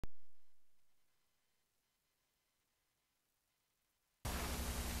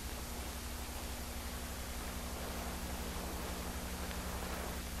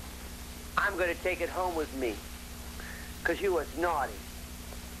I'm going to take it home with me. Because you was naughty.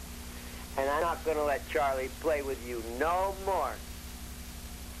 And I'm not going to let Charlie play with you no more.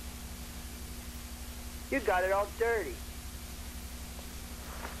 You got it all dirty.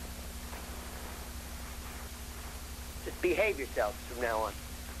 Just behave yourselves from now on.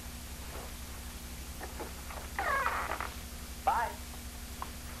 Bye.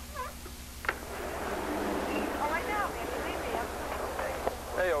 All right now, baby. Leave me.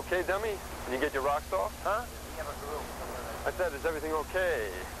 Hey, okay, dummy? Can you get your rocks off? Huh? I said, is everything okay?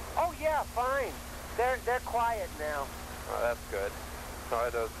 Oh, yeah, fine. They're quiet now. Oh, that's good.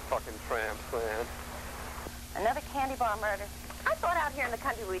 Sorry, those fucking tramps, man. Another candy bar murder. I thought out here in the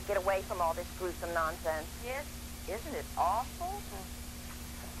country we'd get away from all this gruesome nonsense. Yes. Isn't it awful?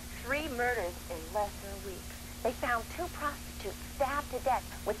 3 murders in less than a week. They found 2 prostitutes stabbed to death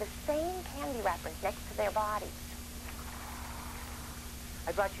with the same candy wrappers next to their bodies.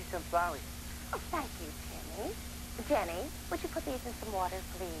 I brought you some flowers. Oh, thank you, Timmy. Jenny, would you put these in some water,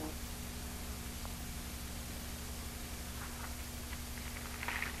 please?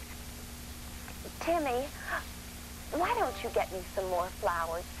 Timmy, why don't you get me some more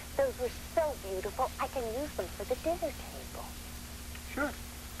flowers? Those were so beautiful, I can use them for the dinner table. Sure.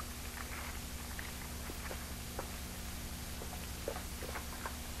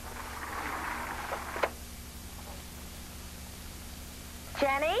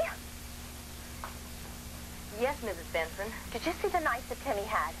 Jenny? Yes, Mrs. Benson. Did you see the knife that Timmy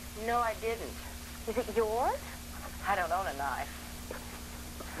had? No, I didn't. Is it yours? I don't own a knife.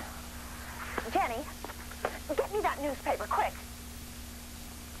 Jenny, get me that newspaper, quick.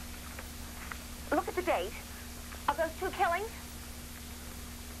 Look at the date of those 2 killings.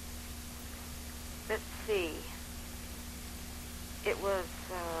 Let's see. It was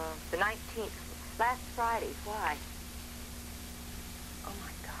the 19th, last Friday. Why? Oh,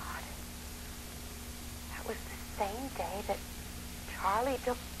 my God. That was the same day that Charlie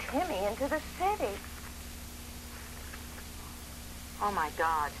took Timmy into the city. Oh, my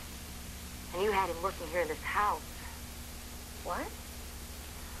God. And you had him working here in this house. What?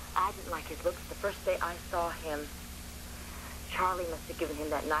 I didn't like his looks the first day I saw him. Charlie must have given him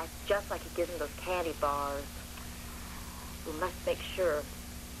that knife just like he gives him those candy bars. We must make sure.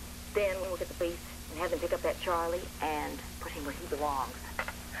 Then we'll get the police and have them pick up that Charlie and put him where he belongs.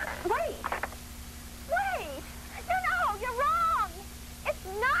 Wait!